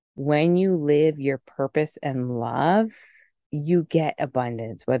When you live your purpose and love, you get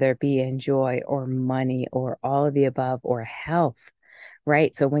abundance, whether it be in joy or money or all of the above or health,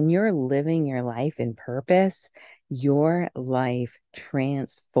 right? So when you're living your life in purpose, your life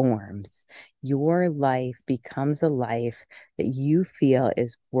transforms. Your life becomes a life that you feel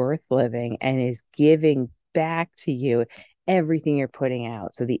is worth living and is giving back to you everything you're putting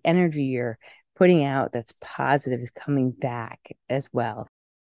out. So the energy you're putting out that's positive is coming back as well.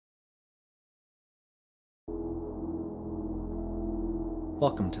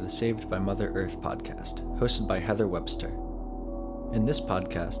 Welcome to the Saved by Mother Earth podcast, hosted by Heather Webster. In this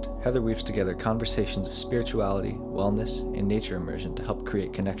podcast, Heather weaves together conversations of spirituality, wellness, and nature immersion to help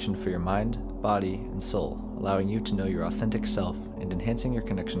create connection for your mind, body, and soul, allowing you to know your authentic self and enhancing your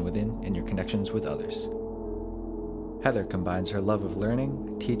connection within and your connections with others. Heather combines her love of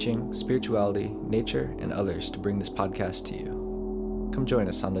learning, teaching, spirituality, nature, and others to bring this podcast to you. Come join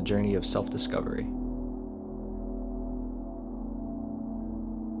us on the journey of self-discovery.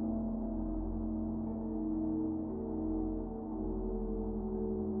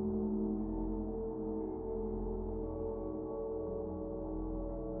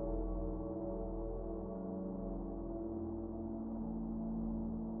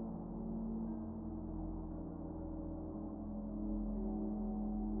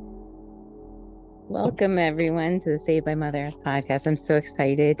 Welcome, everyone, to the Saved by Mother Earth podcast. I'm so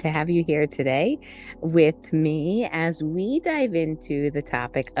excited to have you here today with me as we dive into the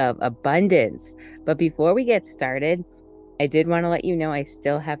topic of abundance. But before we get started, I did want to let you know I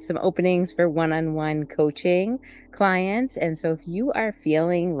still have some openings for one-on-one coaching clients. And so if you are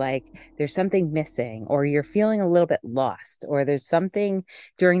feeling like there's something missing, or you're feeling a little bit lost, or there's something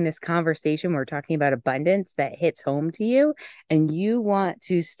during this conversation, we're talking about abundance that hits home to you, and you want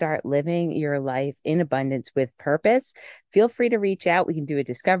to start living your life in abundance with purpose, feel free to reach out. We can do a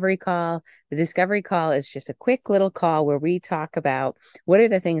discovery call. The discovery call is just a quick little call where we talk about what are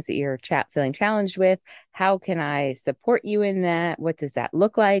the things that you're feeling challenged with. How can I support you in that? What does that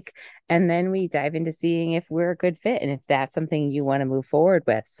look like? And then we dive into seeing if we're a good fit and if that's something you want to move forward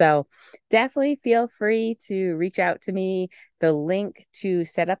with. So definitely feel free to reach out to me. The link to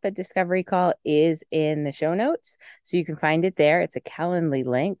set up a discovery call is in the show notes. So you can find it there. It's a Calendly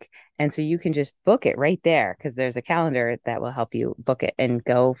link. And so you can just book it right there because there's a calendar that will help you book it and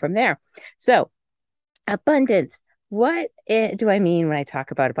go from there. So abundance. What do I mean when I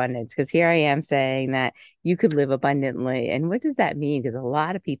talk about abundance? Because here I am saying that you could live abundantly. And what does that mean? Because a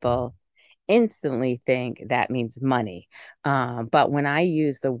lot of people instantly think that means money. But when I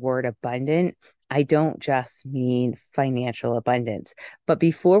use the word abundant, I don't just mean financial abundance. But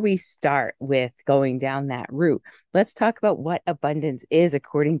before we start with going down that route, let's talk about what abundance is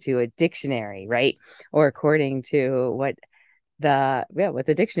according to a dictionary, right? Or according to what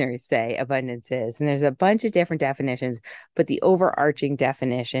the dictionaries say abundance is. And there's a bunch of different definitions, but the overarching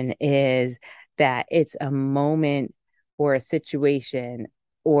definition is that it's a moment or a situation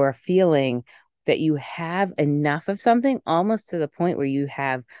or a feeling that you have enough of something almost to the point where you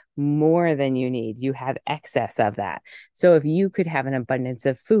have more than you need. You have excess of that. So if you could have an abundance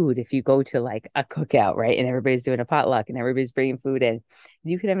of food, if you go to like a cookout, right, and everybody's doing a potluck and everybody's bringing food in,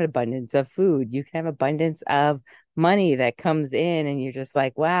 you can have an abundance of food. You can have abundance of money that comes in and you're just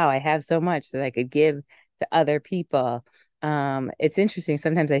like, wow, I have so much that I could give to other people. It's interesting.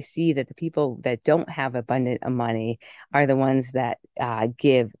 Sometimes I see that the people that don't have abundant money are the ones that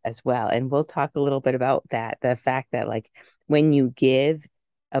give as well. And we'll talk a little bit about that. The fact that like when you give,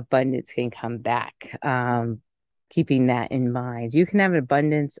 abundance can come back. Keeping that in mind, you can have an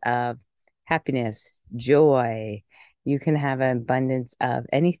abundance of happiness, joy. You can have an abundance of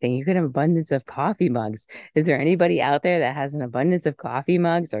anything. You can have abundance of coffee mugs. Is there anybody out there that has an abundance of coffee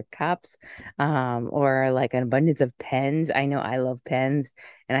mugs or cups, or like an abundance of pens? I know I love pens,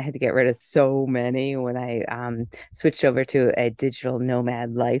 and I had to get rid of so many when I switched over to a digital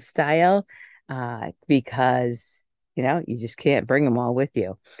nomad lifestyle, because you just can't bring them all with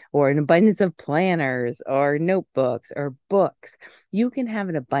you. Or an abundance of planners or notebooks or books. You can have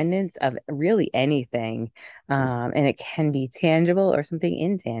an abundance of really anything, and it can be tangible or something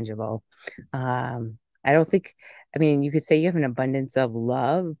intangible. I don't think, I mean, you could say you have an abundance of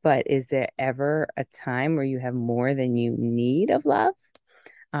love, but is there ever a time where you have more than you need of love?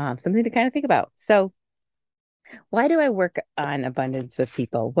 Something to kind of think about. So, why do I work on abundance with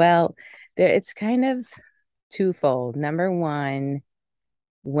people? Well, it's kind of twofold. Number one,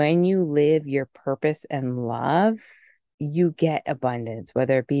 when you live your purpose and love, you get abundance,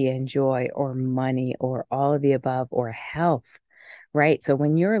 whether it be in joy or money or all of the above or health, right? So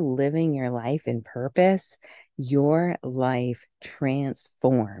when you're living your life in purpose, your life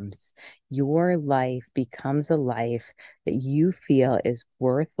transforms. Your life becomes a life that you feel is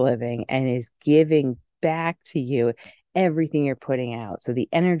worth living and is giving back to you everything you're putting out. So the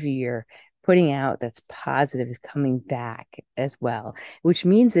energy you're putting out that's positive is coming back as well, which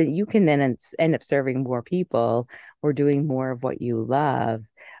means that you can then end up serving more people or doing more of what you love,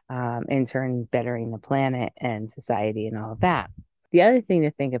 in turn bettering the planet and society and all of that. The other thing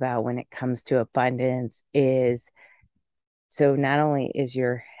to think about when it comes to abundance is, so not only is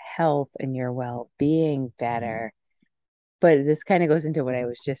your health and your well-being better, but this kind of goes into what I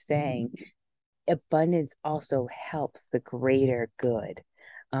was just saying. Abundance also helps the greater good.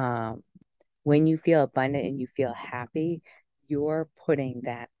 Um, when you feel abundant and you feel happy, you're putting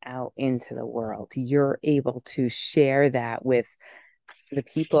that out into the world. You're able to share that with the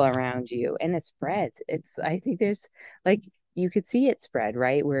people around you, and it spreads. I think there's like, you could see it spread,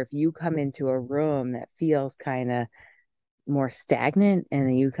 right? Where if you come into a room that feels kind of more stagnant and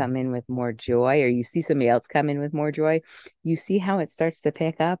then you come in with more joy, or you see somebody else come in with more joy, you see how it starts to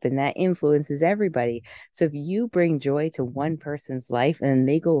pick up and that influences everybody. So if you bring joy to one person's life and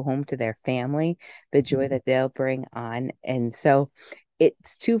they go home to their family, the joy that they'll bring on. And so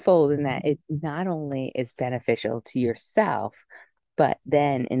it's twofold in that it not only is beneficial to yourself, but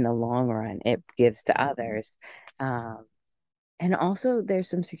then in the long run, it gives to others. Um, and also, there's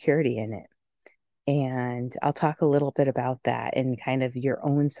some security in it. And I'll talk a little bit about that and kind of your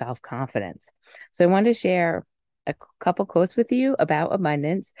own self confidence. So, I want to share a couple quotes with you about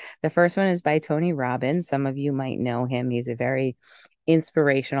abundance. The first one is by Tony Robbins. Some of you might know him. He's a very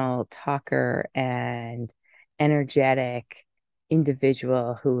inspirational talker and energetic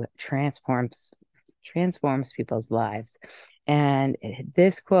individual who transforms people's lives. And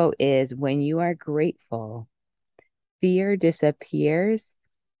this quote is, when you are grateful, fear disappears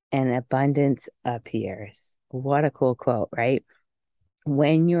and abundance appears. What a cool quote, right?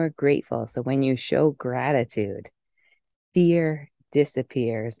 When you're grateful, so when you show gratitude, fear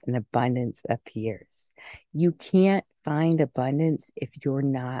disappears and abundance appears. You can't find abundance if you're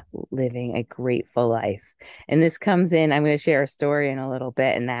not living a grateful life. And this comes in, I'm going to share a story in a little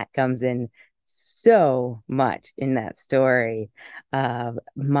bit, and that comes in so much in that story of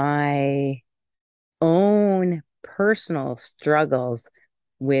my own personal struggles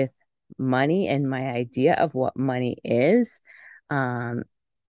with money and my idea of what money is. Um,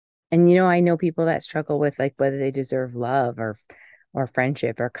 and I know people that struggle with like whether they deserve love or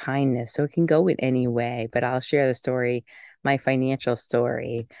friendship or kindness. So it can go in any way, but I'll share the story, my financial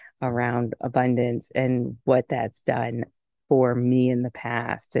story around abundance and what that's done for me in the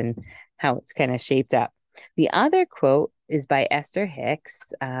past and how it's kind of shaped up. The other quote is by Esther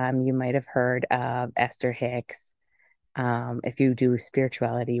Hicks. You might have heard of Esther Hicks, if you do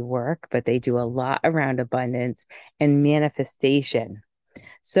spirituality work, but they do a lot around abundance and manifestation.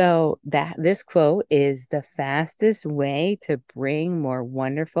 So that this quote is, the fastest way to bring more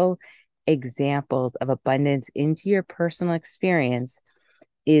wonderful examples of abundance into your personal experience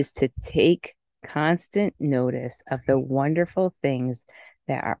is to take constant notice of the wonderful things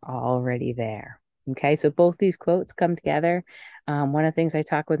that are already there. Okay, so both these quotes come together. One of the things I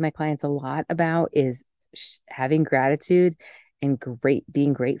talk with my clients a lot about is having gratitude and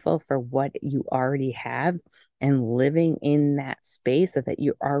being grateful for what you already have and living in that space so that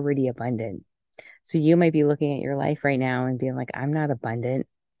you're already abundant. So you might be looking at your life right now and being like, I'm not abundant.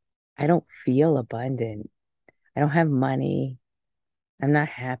 I don't feel abundant. I don't have money. I'm not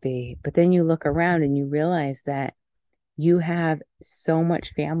happy. But then you look around and you realize that you have so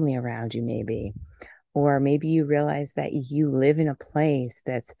much family around you, maybe. Or maybe you realize that you live in a place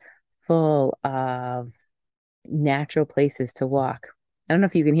that's full of natural places to walk. I don't know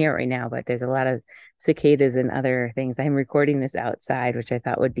if you can hear it right now, but there's a lot of cicadas and other things. I'm recording this outside, which I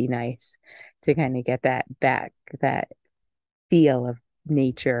thought would be nice to kind of get that back, that feel of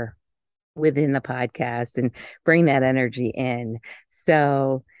nature within the podcast and bring that energy in.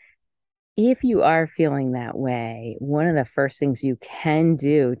 So, if you are feeling that way, one of the first things you can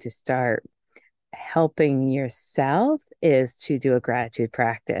do to start helping yourself is to do a gratitude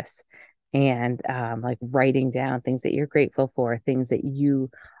practice and like writing down things that you're grateful for, things that you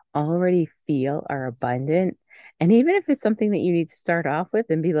already feel are abundant. And even if it's something that you need to start off with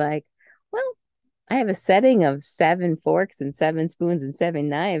and be like, well, I have a setting of 7 forks and 7 spoons and 7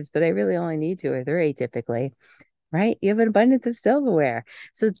 knives, but I really only need 2 or 3 typically, right? You have an abundance of silverware.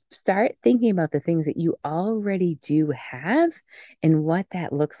 So start thinking about the things that you already do have and what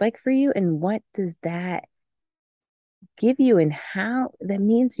that looks like for you and what does that give you and how that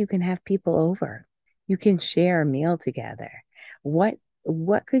means you can have people over. You can share a meal together. What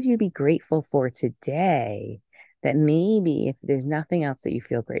could you be grateful for today that maybe if there's nothing else that you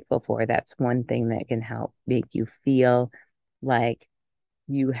feel grateful for, that's one thing that can help make you feel like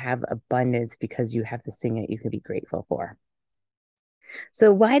you have abundance because you have this thing that you can be grateful for.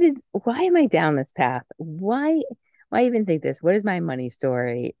 So why am I down this path? Why even think this? What is my money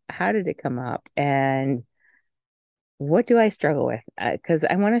story? How did it come up? And what do I struggle with? Because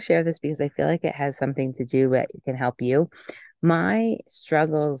I want to share this because I feel like it has something to do that can help you. My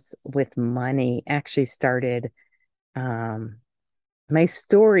struggles with money actually started, um, my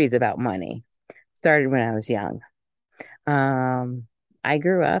stories about money started when I was young. Um, I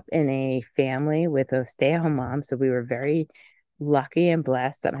grew up in a family with a stay-at-home mom, so we were very lucky and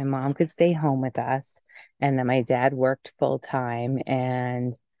blessed that my mom could stay home with us and that my dad worked full time.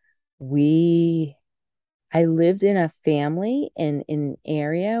 And we, I lived in a family in an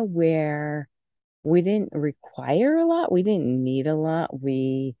area where we didn't require a lot. We didn't need a lot.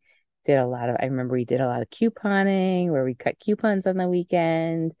 I remember we did a lot of couponing where we cut coupons on the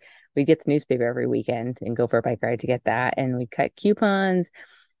weekend. We get the newspaper every weekend and go for a bike ride to get that. And we cut coupons.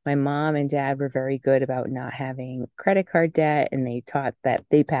 My mom and dad were very good about not having credit card debt, and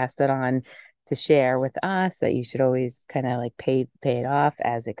they passed it on to share with us that you should always kind of like pay it off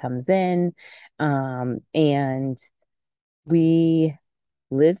as it comes in. And we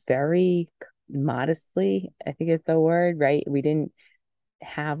lived very modestly, I think is the word, right? We didn't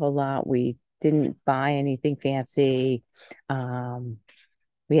have a lot. We didn't buy anything fancy. Um,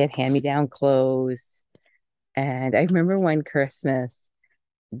 we had hand-me-down clothes. And I remember one Christmas,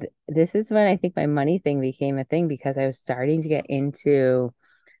 this is when I think my money thing became a thing because I was starting to get into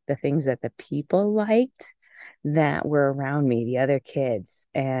the things that the people liked that were around me, the other kids,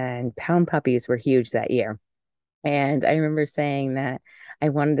 and pound puppies were huge that year. And I remember saying that I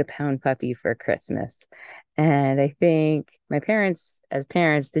wanted a pound puppy for Christmas. And I think my parents, as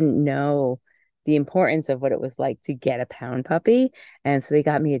parents, didn't know the importance of what it was like to get a pound puppy. And so they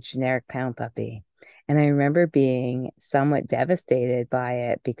got me a generic pound puppy. And I remember being somewhat devastated by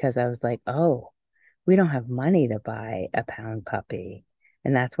it because I was like, oh, we don't have money to buy a pound puppy.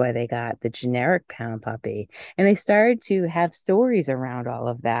 And that's why they got the generic pound puppy. And they started to have stories around all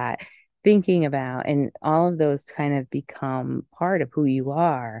of that, thinking about, and all of those kind of become part of who you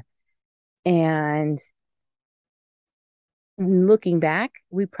are. And looking back,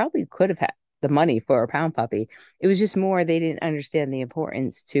 we probably could have had the money for a pound puppy. It was just more they didn't understand the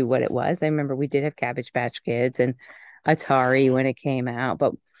importance to what it was. I remember we did have Cabbage Patch Kids and Atari when it came out,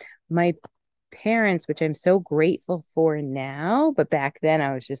 but my parents, which I'm so grateful for now, but back then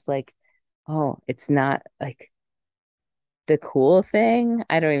I was just like, oh, it's not like the cool thing.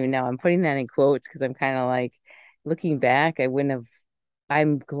 I don't even know. I'm putting that in quotes because I'm kind of like looking back,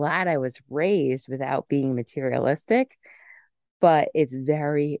 I'm glad I was raised without being materialistic, but it's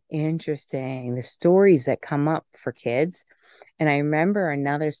very interesting the stories that come up for kids. And I remember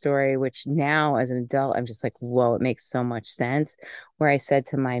another story, which now as an adult, I'm just like, whoa, it makes so much sense. Where I said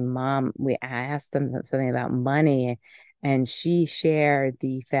to my mom, I asked them something about money, and she shared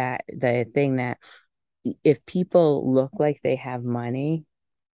the thing that if people look like they have money,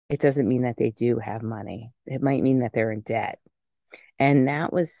 it doesn't mean that they do have money. It might mean that they're in debt. And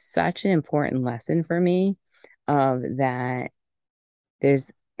that was such an important lesson for me of that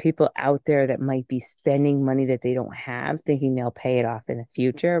there's people out there that might be spending money that they don't have, thinking they'll pay it off in the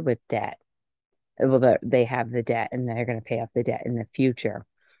future with debt. Well, they have the debt and they're going to pay off the debt in the future.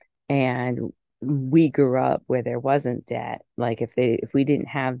 And we grew up where there wasn't debt. Like if we didn't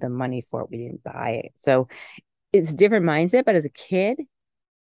have the money for it, we didn't buy it. So it's a different mindset. But as a kid,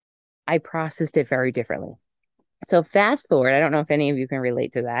 I processed it very differently. So fast forward, I don't know if any of you can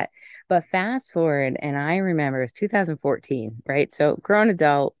relate to that, but fast forward, and I remember it was 2014, right? So grown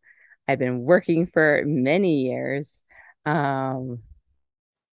adult, I've been working for many years. Um,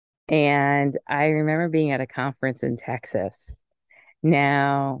 and I remember being at a conference in Texas.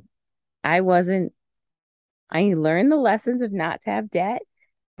 Now, I wasn't, I learned the lessons of not to have debt,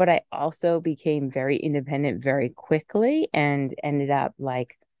 but I also became very independent very quickly and ended up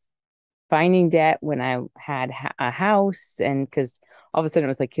like finding debt when I had a house. And because all of a sudden it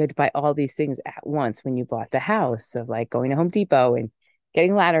was like you had to buy all these things at once when you bought the house, of like going to Home Depot and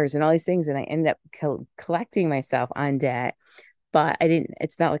getting ladders and all these things. And I ended up collecting myself on debt. But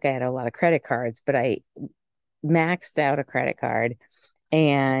it's not like I had a lot of credit cards, but I maxed out a credit card.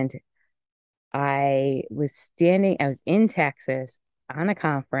 And I was in Texas on a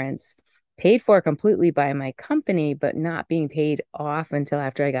conference. paid for completely by my company, but not being paid off until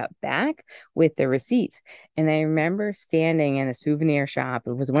after I got back with the receipts. And I remember standing in a souvenir shop.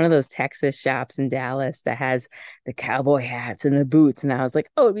 It was one of those Texas shops in Dallas that has the cowboy hats and the boots. And I was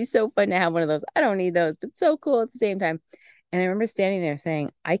like, oh, it'd be so fun to have one of those. I don't need those, but so cool at the same time. And I remember standing there saying,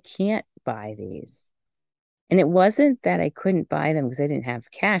 I can't buy these. And it wasn't that I couldn't buy them because I didn't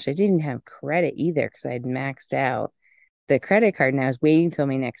have cash. I didn't have credit either because I had maxed out the credit card and I was waiting till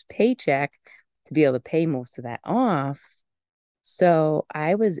my next paycheck to be able to pay most of that off. So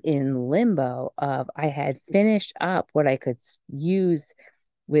I was in limbo of I had finished up what I could use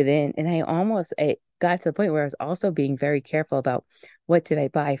within, and I got to the point where I was also being very careful about what did I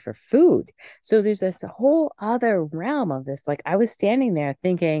buy for food. So there's this whole other realm of this. Like I was standing there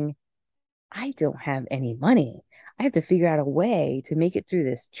thinking, I don't have any money. I have to figure out a way to make it through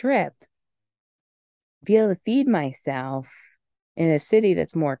this trip, be able to feed myself in a city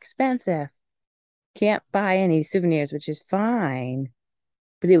that's more expensive. Can't buy any souvenirs, which is fine.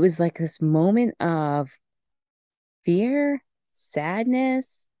 But it was like this moment of fear,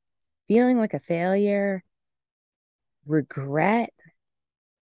 sadness, feeling like a failure, regret,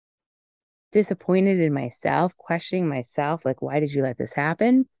 disappointed in myself, questioning myself, like, why did you let this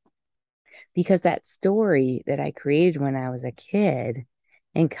happen? Because that story that I created when I was a kid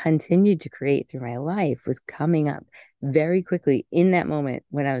and continued to create through my life was coming up very quickly in that moment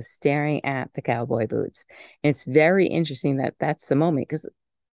when I was staring at the cowboy boots. And it's very interesting that that's the moment because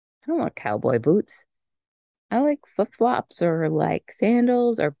I don't want cowboy boots. I like flip-flops or like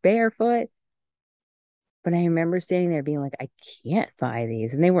sandals or barefoot. But I remember standing there being like, I can't buy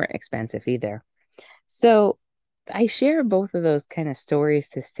these. And they weren't expensive either. So I share both of those kind of stories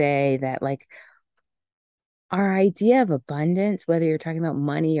to say that, like, our idea of abundance, whether you're talking about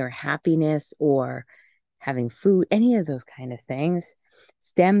money or happiness or having food, any of those kind of things,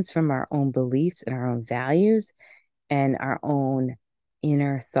 stems from our own beliefs and our own values and our own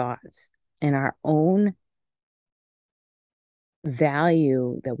inner thoughts and our own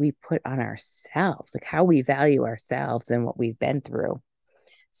value that we put on ourselves, like how we value ourselves and what we've been through.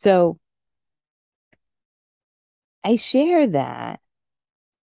 So I share that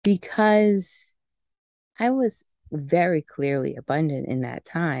because I was very clearly abundant in that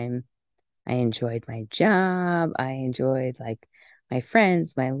time. I enjoyed my job. I enjoyed like my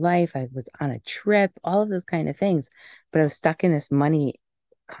friends, my life. I was on a trip, all of those kind of things. But I was stuck in this money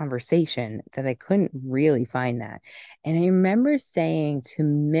conversation that I couldn't really find that. And I remember saying to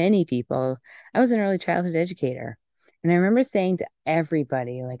many people, I was an early childhood educator. And I remember saying to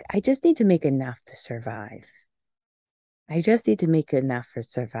everybody, like, I just need to make enough to survive. I just need to make enough to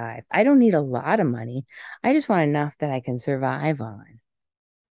survive. I don't need a lot of money. I just want enough that I can survive on.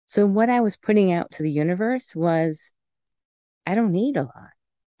 So what I was putting out to the universe was, I don't need a lot.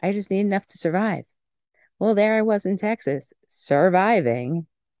 I just need enough to survive. Well, there I was in Texas, surviving,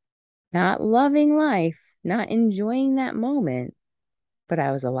 not loving life, not enjoying that moment, but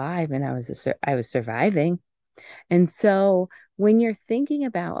I was alive and I was surviving. And so when you're thinking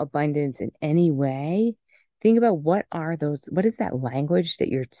about abundance in any way, think about what is that language that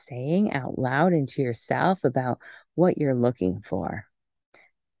you're saying out loud into yourself about what you're looking for.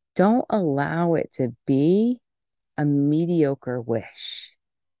 Don't allow it to be a mediocre wish.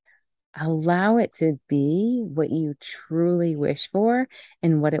 Allow it to be what you truly wish for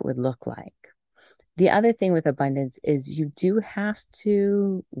and what it would look like. The other thing with abundance is you do have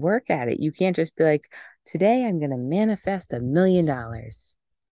to work at it. You can't just be like, today I'm going to manifest $1 million.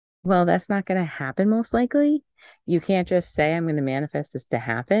 Well, that's not going to happen most likely. You can't just say, I'm going to manifest this to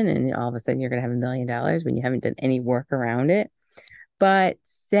happen. And all of a sudden you're going to have $1 million when you haven't done any work around it. But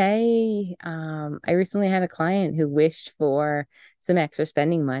say, I recently had a client who wished for some extra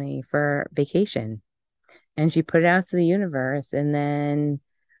spending money for vacation and she put it out to the universe. And then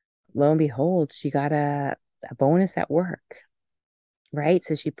lo and behold, she got a bonus at work, right?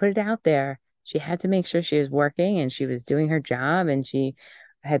 So she put it out there. She had to make sure she was working and she was doing her job and she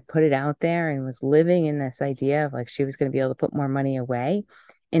had put it out there and was living in this idea of like she was going to be able to put more money away.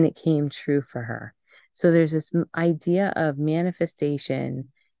 And it came true for her. So there's this idea of manifestation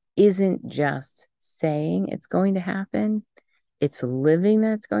isn't just saying it's going to happen, it's living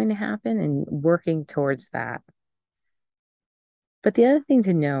that's going to happen and working towards that. But the other thing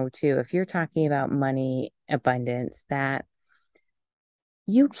to know too, if you're talking about money abundance, that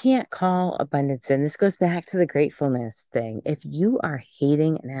you can't call abundance in. This goes back to the gratefulness thing. If you are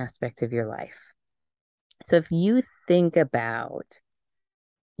hating an aspect of your life, so if you think about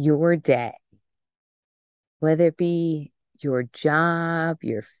your day, whether it be your job,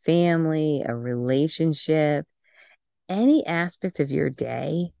 your family, a relationship, any aspect of your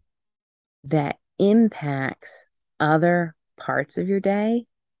day that impacts other parts of your day.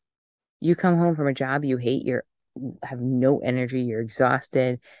 You come home from a job you hate, you have no energy, you're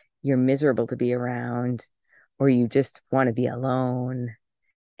exhausted, you're miserable to be around, or you just want to be alone.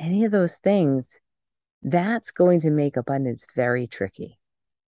 Any of those things, that's going to make abundance very tricky.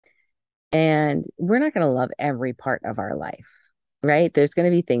 And we're not going to love every part of our life, right? There's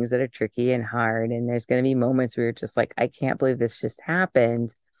going to be things that are tricky and hard, and there's going to be moments where you're just like, I can't believe this just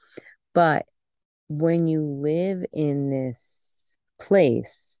happened. But when you live in this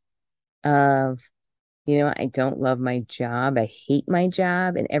place of, I don't love my job, I hate my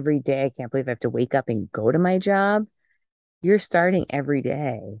job, and every day I can't believe I have to wake up and go to my job, you're starting every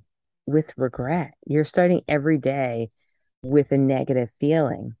day with regret. You're starting every day with a negative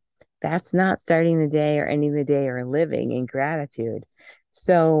feeling. That's not starting the day or ending the day or living in gratitude.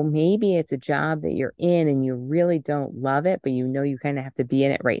 So maybe it's a job that you're in and you really don't love it, but you kind of have to be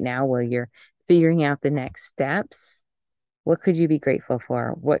in it right now while you're figuring out the next steps. What could you be grateful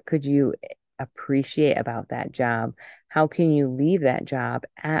for? What could you appreciate about that job? How can you leave that job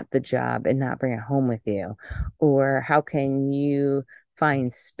at the job and not bring it home with you? Or how can you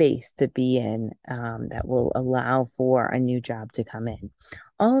find space to be in that will allow for a new job to come in?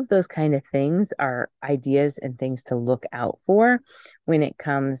 All of those kind of things are ideas and things to look out for when it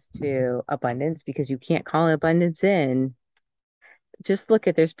comes to abundance, because you can't call abundance in. Just look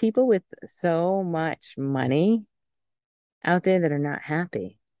at, there's people with so much money out there that are not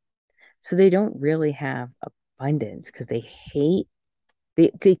happy. So they don't really have abundance because they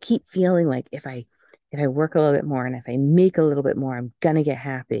keep feeling like if I work a little bit more and if I make a little bit more, I'm gonna get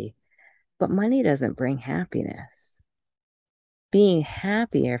happy. But money doesn't bring happiness. Being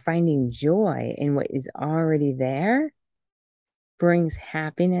happy or finding joy in what is already there brings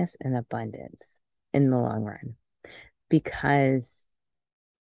happiness and abundance in the long run, because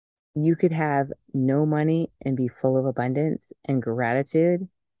you could have no money and be full of abundance and gratitude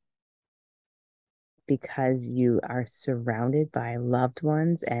because you are surrounded by loved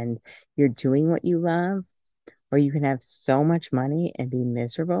ones and you're doing what you love, or you can have so much money and be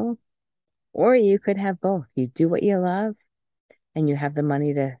miserable, or you could have both. You do what you love and you have the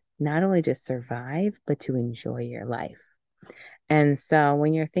money to not only just survive, but to enjoy your life. And so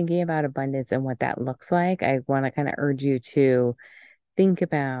when you're thinking about abundance and what that looks like, I want to kind of urge you to think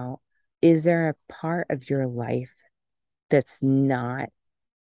about, is there a part of your life that's not,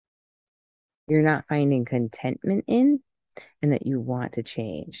 you're not finding contentment in and that you want to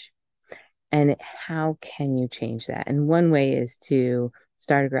change? And how can you change that? And one way is to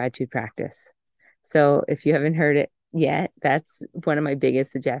start a gratitude practice. So if you haven't heard it yet, that's one of my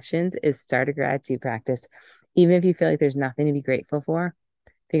biggest suggestions, is start a gratitude practice. Even if you feel like there's nothing to be grateful for,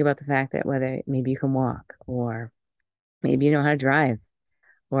 think about the fact that whether maybe you can walk, or maybe you know how to drive,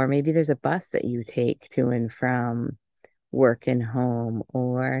 or maybe there's a bus that you take to and from work and home,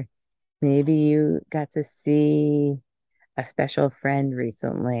 or maybe you got to see a special friend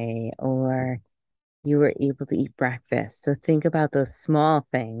recently, or you were able to eat breakfast. So think about those small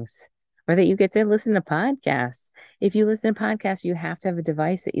things, or that you get to listen to podcasts. If you listen to podcasts, you have to have a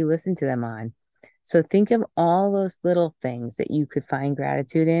device that you listen to them on. So think of all those little things that you could find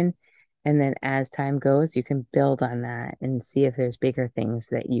gratitude in. And then as time goes, you can build on that and see if there's bigger things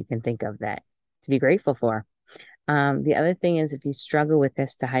that you can think of that to be grateful for. The other thing is, if you struggle with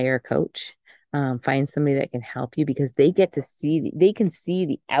this, to hire a coach. Find somebody that can help you, because they get to see, they can see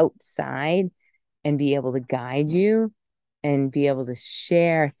the outside and be able to guide you and be able to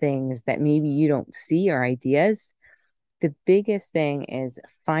share things that maybe you don't see, or ideas. The biggest thing is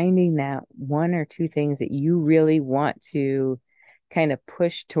finding that one or two things that you really want to kind of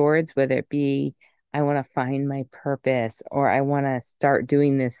push towards, whether it be, I want to find my purpose, or I want to start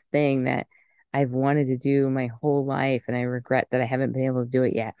doing this thing that I've wanted to do my whole life and I regret that I haven't been able to do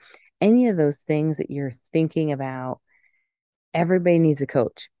it yet. Any of those things that you're thinking about, everybody needs a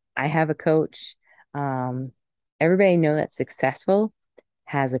coach. I have a coach. Um, Everybody I know that's successful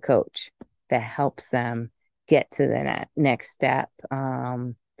has a coach that helps them get to the next step.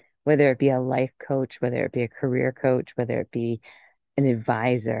 Whether it be a life coach, whether it be a career coach, whether it be an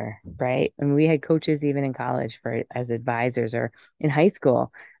advisor, right? And we had coaches even in college for as advisors, or in high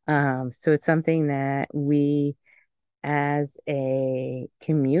school. So it's something that we as a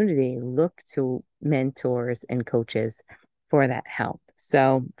community look to mentors and coaches for that help.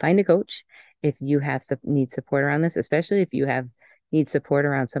 So find a coach if you have need support around this, especially if you have need support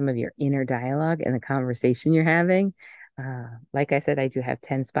around some of your inner dialogue and the conversation you're having. Like I said, I do have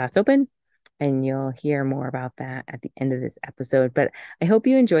 10 spots open, and you'll hear more about that at the end of this episode. But I hope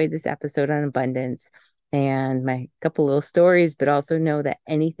you enjoyed this episode on abundance. and my couple little stories, but also know that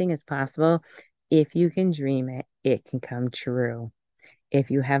anything is possible. If you can dream it, it can come true. If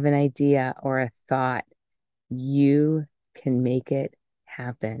you have an idea or a thought, you can make it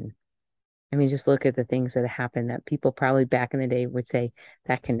happen. I mean, just look at the things that happen that people probably back in the day would say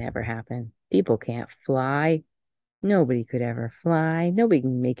that can never happen. People can't fly. Nobody could ever fly. Nobody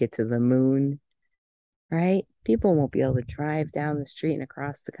can make it to the moon, right? People won't be able to drive down the street and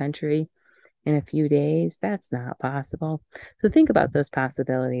across the country in a few days. That's not possible. So think about those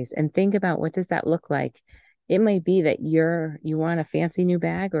possibilities and think about what does that look like? It might be that you want a fancy new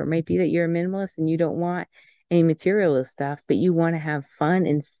bag, or it might be that you're a minimalist and you don't want any materialist stuff, but you want to have fun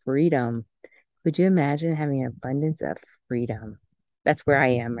and freedom. Could you imagine having an abundance of freedom? That's where I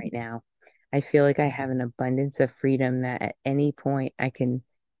am right now. I feel like I have an abundance of freedom that at any point I can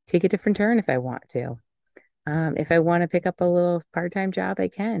take a different turn if I want to. If I want to pick up a little part-time job, I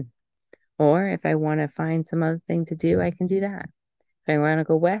can. Or if I want to find some other thing to do, I can do that. If I want to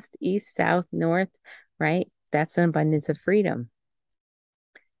go west, east, south, north, right? That's an abundance of freedom.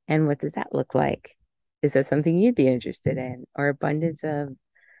 And what does that look like? Is that something you'd be interested in? Or abundance of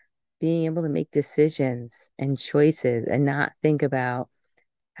being able to make decisions and choices and not think about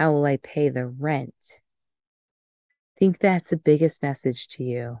how will I pay the rent? I think that's the biggest message to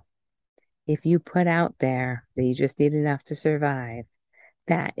you. If you put out there that you just need enough to survive,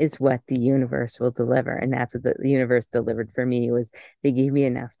 that is what the universe will deliver. And that's what the universe delivered for me was they gave me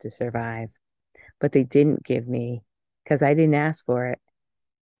enough to survive, but they didn't give me, because I didn't ask for it,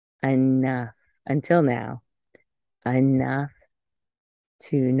 enough until now, enough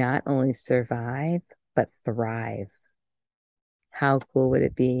to not only survive, but thrive. How cool would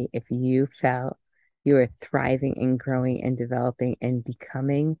it be if you felt you were thriving and growing and developing and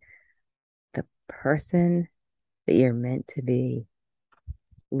becoming the person that you're meant to be,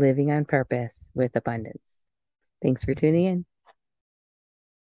 living on purpose with abundance? Thanks for tuning in.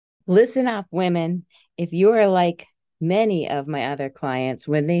 Listen up, women. If you are like many of my other clients,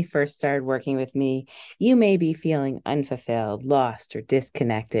 when they first started working with me, you may be feeling unfulfilled, lost, or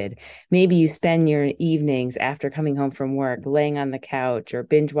disconnected. Maybe you spend your evenings after coming home from work laying on the couch or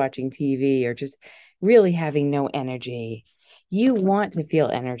binge watching TV or just really having no energy. You want to feel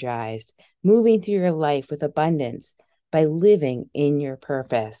energized, moving through your life with abundance by living in your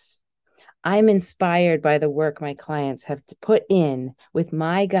purpose. I'm inspired by the work my clients have put in with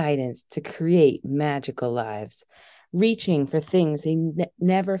my guidance to create magical lives, reaching for things they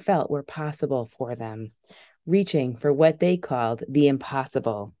never felt were possible for them, reaching for what they called the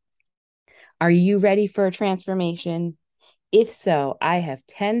impossible. Are you ready for a transformation? If so, I have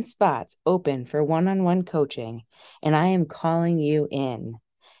 10 spots open for one-on-one coaching, and I am calling you in.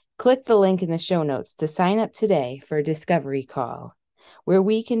 Click the link in the show notes to sign up today for a discovery call, where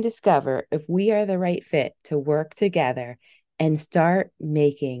we can discover if we are the right fit to work together and start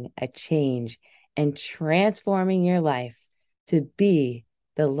making a change and transforming your life to be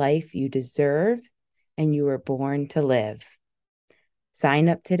the life you deserve and you were born to live. Sign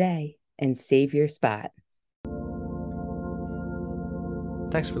up today and save your spot.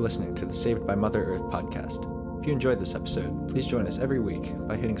 Thanks for listening to the Saved by Mother Earth podcast. If you enjoyed this episode, please join us every week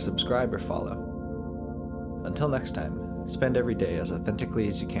by hitting subscribe or follow. Until next time, spend every day as authentically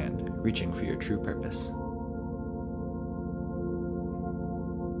as you can, reaching for your true purpose.